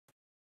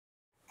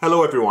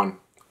Hello everyone.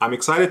 I'm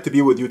excited to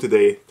be with you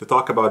today to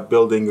talk about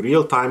building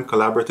real-time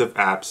collaborative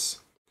apps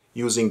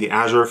using the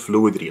Azure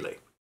Fluid Relay.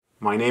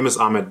 My name is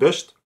Ahmed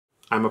Bisht.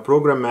 I'm a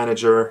program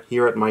manager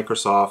here at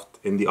Microsoft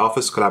in the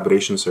Office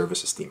Collaboration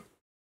Services team.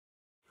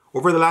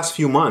 Over the last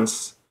few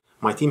months,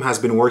 my team has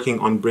been working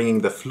on bringing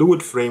the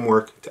Fluid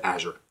framework to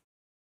Azure.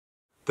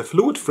 The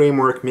Fluid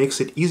framework makes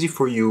it easy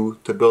for you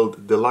to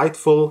build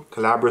delightful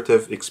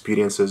collaborative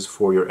experiences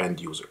for your end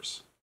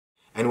users.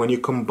 And when you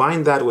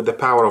combine that with the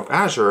power of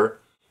Azure,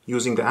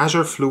 using the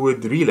Azure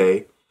Fluid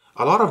Relay,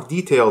 a lot of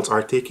details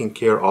are taken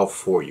care of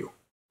for you,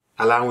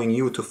 allowing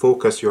you to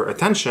focus your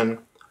attention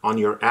on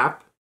your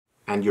app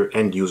and your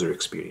end user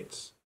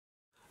experience.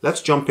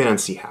 Let's jump in and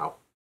see how.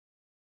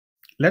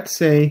 Let's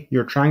say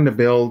you're trying to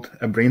build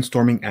a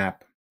brainstorming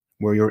app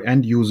where your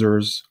end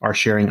users are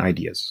sharing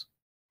ideas.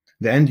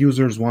 The end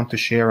users want to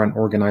share and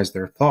organize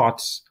their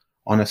thoughts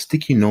on a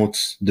sticky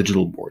notes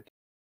digital board.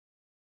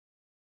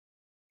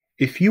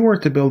 If you were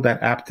to build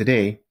that app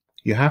today,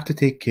 you have to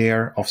take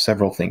care of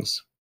several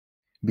things.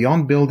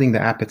 Beyond building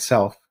the app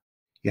itself,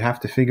 you have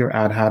to figure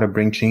out how to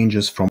bring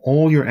changes from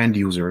all your end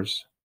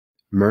users,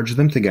 merge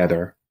them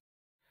together,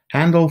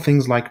 handle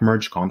things like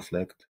merge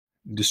conflict,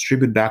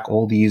 distribute back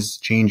all these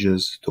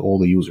changes to all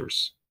the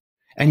users.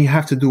 And you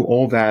have to do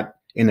all that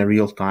in a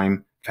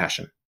real-time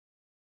fashion.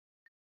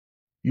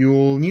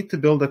 You'll need to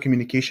build a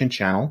communication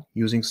channel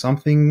using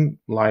something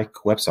like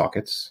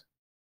WebSockets,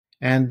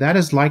 and that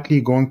is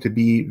likely going to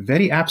be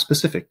very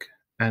app-specific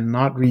and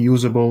not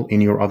reusable in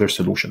your other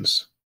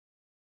solutions.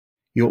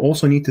 You'll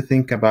also need to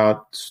think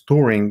about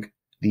storing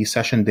the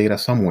session data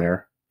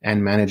somewhere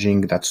and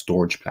managing that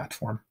storage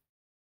platform.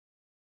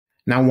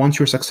 Now, once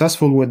you're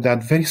successful with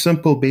that very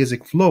simple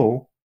basic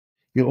flow,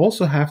 you'll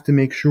also have to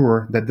make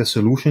sure that the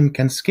solution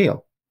can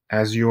scale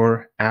as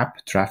your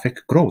app traffic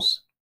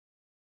grows.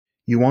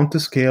 You want to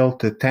scale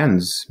to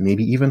tens,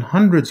 maybe even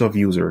hundreds of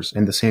users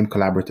in the same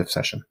collaborative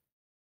session.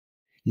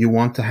 You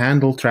want to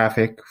handle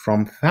traffic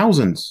from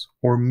thousands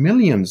or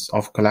millions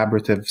of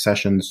collaborative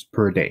sessions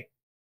per day.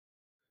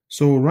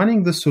 So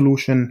running the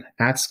solution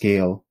at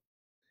scale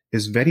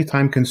is very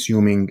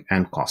time-consuming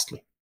and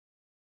costly.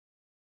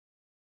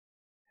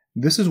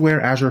 This is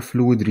where Azure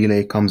Fluid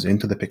Relay comes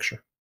into the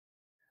picture.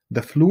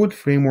 The Fluid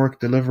framework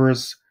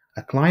delivers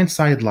a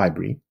client-side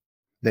library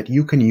that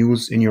you can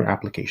use in your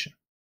application.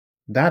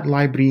 That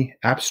library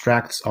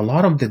abstracts a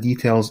lot of the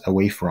details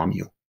away from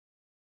you.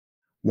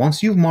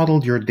 Once you've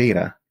modeled your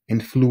data in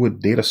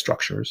Fluid data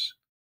structures,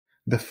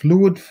 the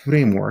Fluid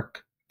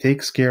framework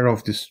takes care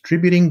of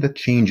distributing the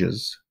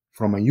changes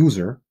from a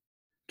user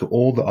to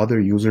all the other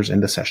users in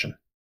the session.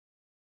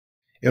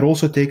 It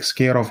also takes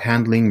care of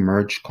handling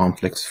merge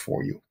conflicts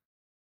for you.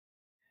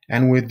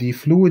 And with the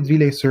Fluid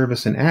Relay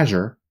service in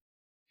Azure,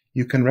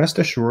 you can rest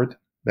assured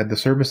that the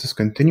service is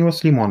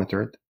continuously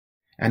monitored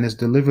and is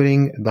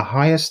delivering the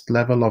highest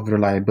level of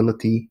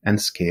reliability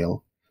and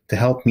scale to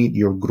help meet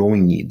your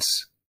growing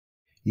needs.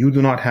 You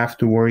do not have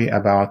to worry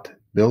about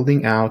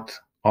building out,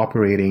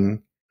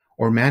 operating,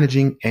 or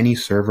managing any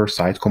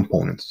server-side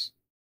components.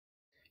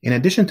 In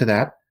addition to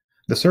that,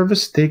 the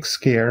service takes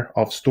care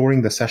of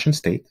storing the session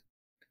state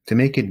to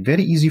make it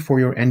very easy for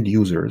your end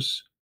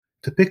users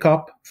to pick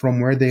up from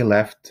where they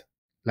left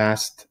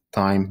last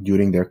time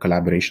during their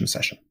collaboration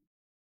session.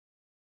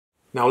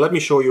 Now let me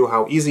show you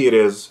how easy it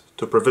is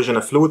to provision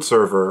a Fluid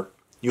server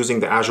using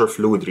the Azure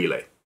Fluid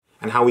Relay,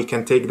 and how we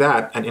can take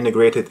that and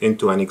integrate it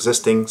into an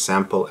existing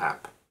sample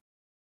app.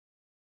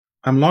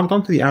 I'm logged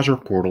onto the Azure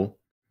portal,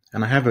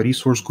 and I have a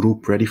resource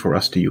group ready for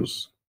us to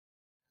use.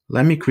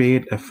 Let me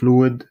create a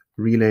Fluid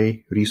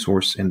Relay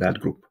resource in that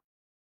group.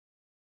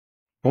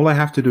 All I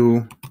have to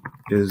do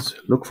is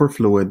look for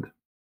Fluid,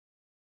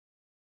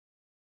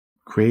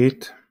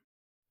 create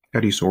a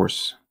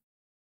resource,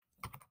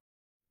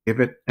 give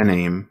it a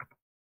name,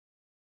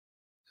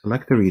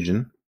 select the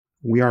region.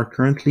 We are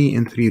currently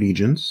in 3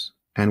 regions,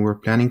 and we're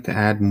planning to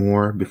add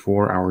more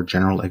before our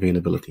general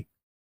availability.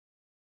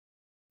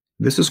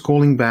 This is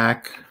calling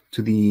back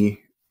to the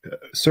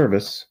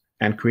service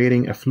and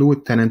creating a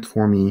Fluid tenant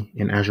for me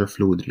in Azure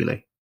Fluid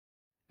Relay.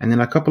 And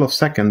in a couple of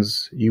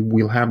seconds, you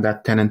will have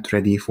that tenant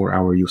ready for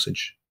our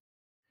usage.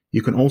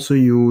 You can also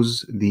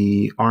use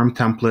the ARM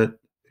template,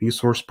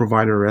 Resource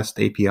Provider REST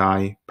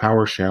API,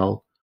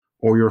 PowerShell,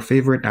 or your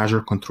favorite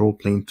Azure Control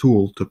Plane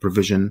tool to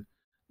provision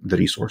the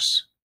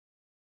resource.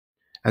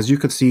 As you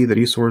can see, the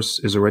resource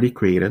is already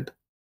created.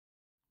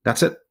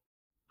 That's it.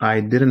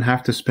 I didn't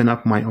have to spin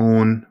up my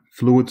own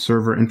Fluid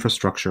server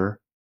infrastructure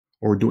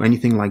or do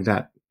anything like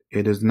that.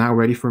 It is now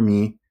ready for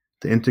me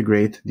to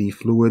integrate the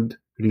Fluid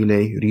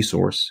Relay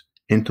resource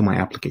into my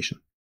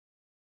application.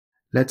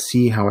 Let's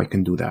see how I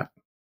can do that.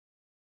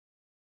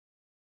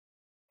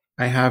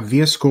 I have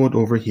VS Code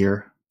over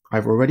here.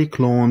 I've already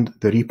cloned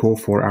the repo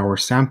for our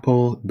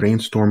sample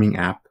brainstorming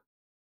app.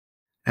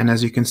 And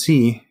as you can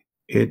see,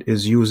 it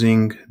is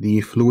using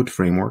the Fluid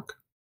framework.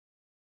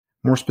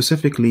 More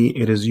specifically,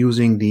 it is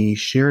using the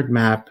shared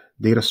map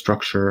data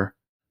structure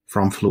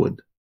from Fluid.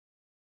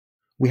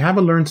 We have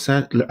a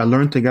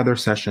learn together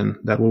session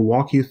that will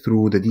walk you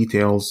through the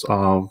details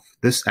of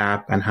this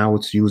app and how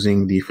it's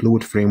using the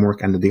Fluid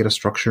framework and the data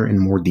structure in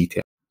more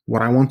detail.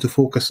 What I want to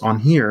focus on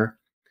here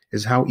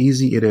is how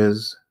easy it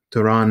is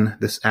to run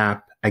this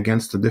app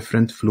against the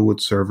different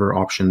Fluid server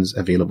options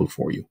available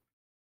for you.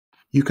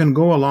 You can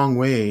go a long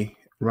way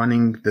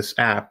running this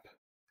app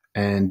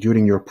and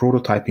during your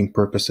prototyping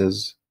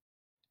purposes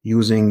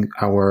using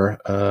our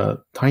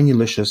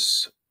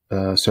TinyLicious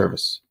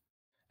service.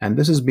 And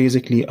this is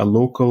basically a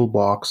local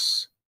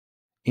box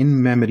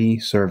in-memory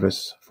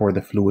service for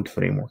the Fluid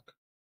framework.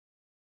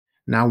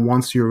 Now,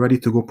 once you're ready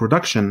to go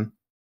production,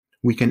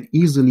 we can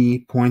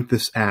easily point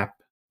this app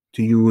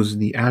to use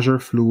the Azure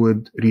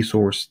Fluid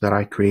resource that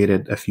I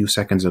created a few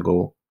seconds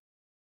ago.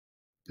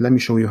 Let me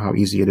show you how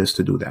easy it is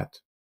to do that.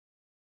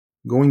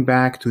 Going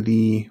back to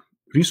the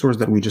resource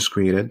that we just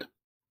created,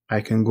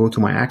 I can go to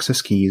my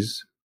access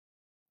keys,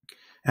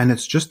 and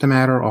it's just a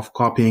matter of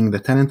copying the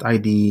tenant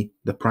ID,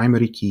 the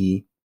primary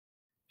key,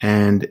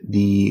 and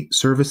the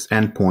service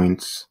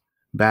endpoints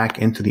back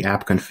into the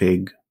app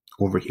config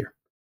over here.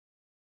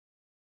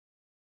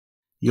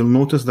 You'll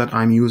notice that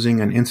I'm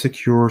using an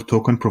insecure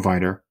token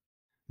provider.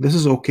 This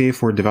is okay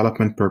for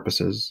development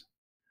purposes,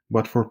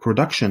 but for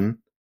production,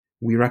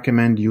 we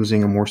recommend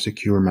using a more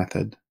secure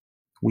method.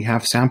 We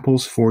have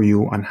samples for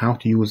you on how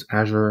to use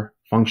Azure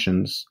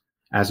Functions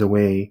as a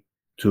way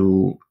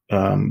to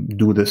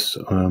do this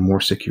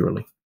more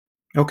securely.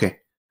 Okay,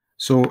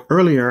 so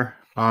earlier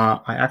I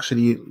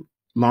actually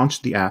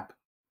launched the app,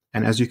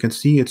 and as you can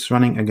see, it's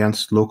running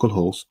against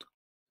localhost.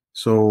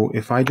 So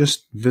if I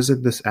just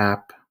visit this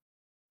app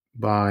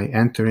by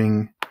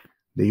entering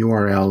the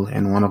URL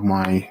in one of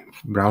my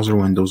browser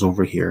windows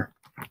over here,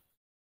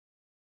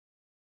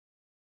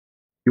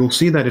 you'll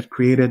see that it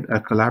created a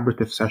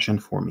collaborative session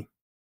for me.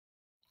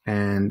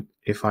 And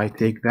if I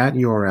take that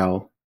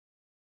URL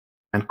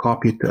and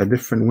copy it to a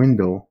different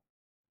window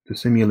to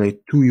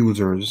simulate two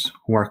users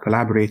who are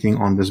collaborating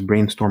on this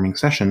brainstorming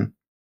session,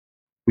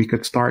 we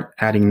could start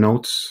adding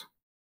notes,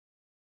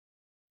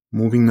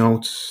 moving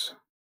notes,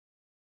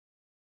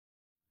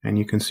 and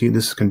you can see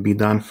this can be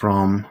done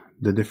from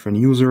the different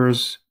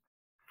users,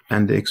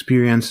 and the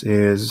experience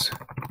is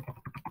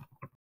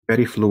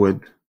very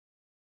fluid,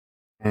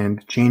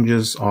 and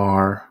changes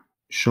are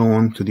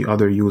shown to the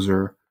other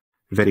user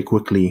very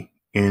quickly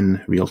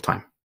in real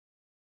time.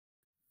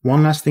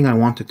 One last thing I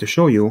wanted to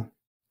show you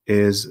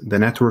is the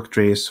network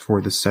trace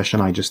for this session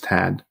I just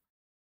had.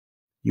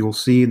 You'll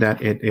see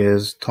that it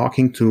is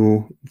talking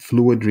to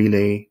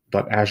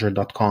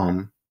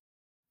fluidrelay.azure.com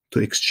to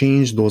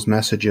exchange those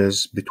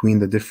messages between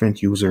the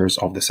different users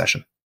of the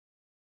session.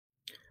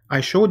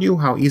 I showed you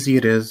how easy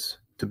it is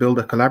to build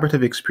a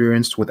collaborative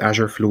experience with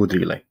Azure Fluid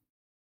Relay.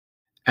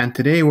 And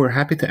today we're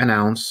happy to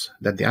announce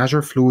that the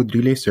Azure Fluid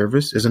Relay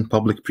service is in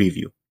public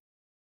preview.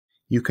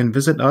 You can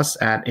visit us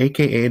at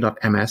aka.ms/Azure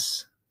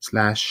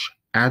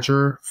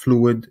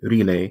Fluid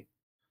Relay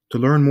to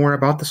learn more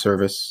about the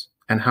service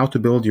and how to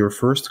build your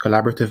first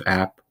collaborative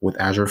app with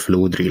Azure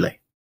Fluid Relay.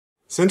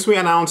 Since we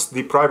announced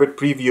the private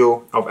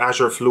preview of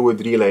Azure Fluid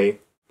Relay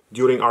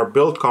during our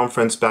Build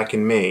conference back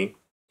in May,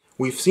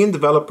 we've seen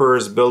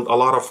developers build a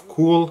lot of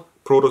cool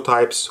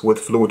prototypes with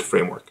Fluid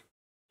Framework.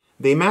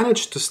 They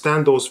managed to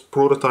stand those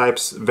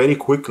prototypes very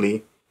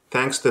quickly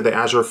thanks to the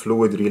Azure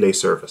Fluid Relay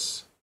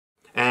service.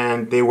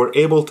 And they were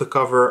able to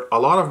cover a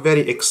lot of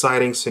very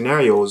exciting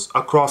scenarios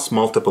across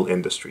multiple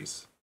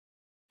industries.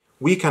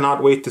 We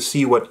cannot wait to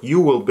see what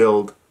you will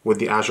build with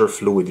the Azure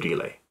Fluid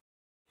Relay.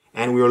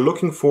 And we are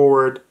looking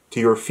forward to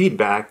your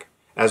feedback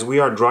as we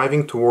are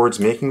driving towards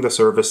making the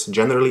service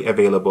generally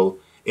available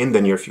in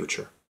the near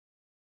future.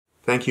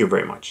 Thank you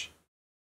very much.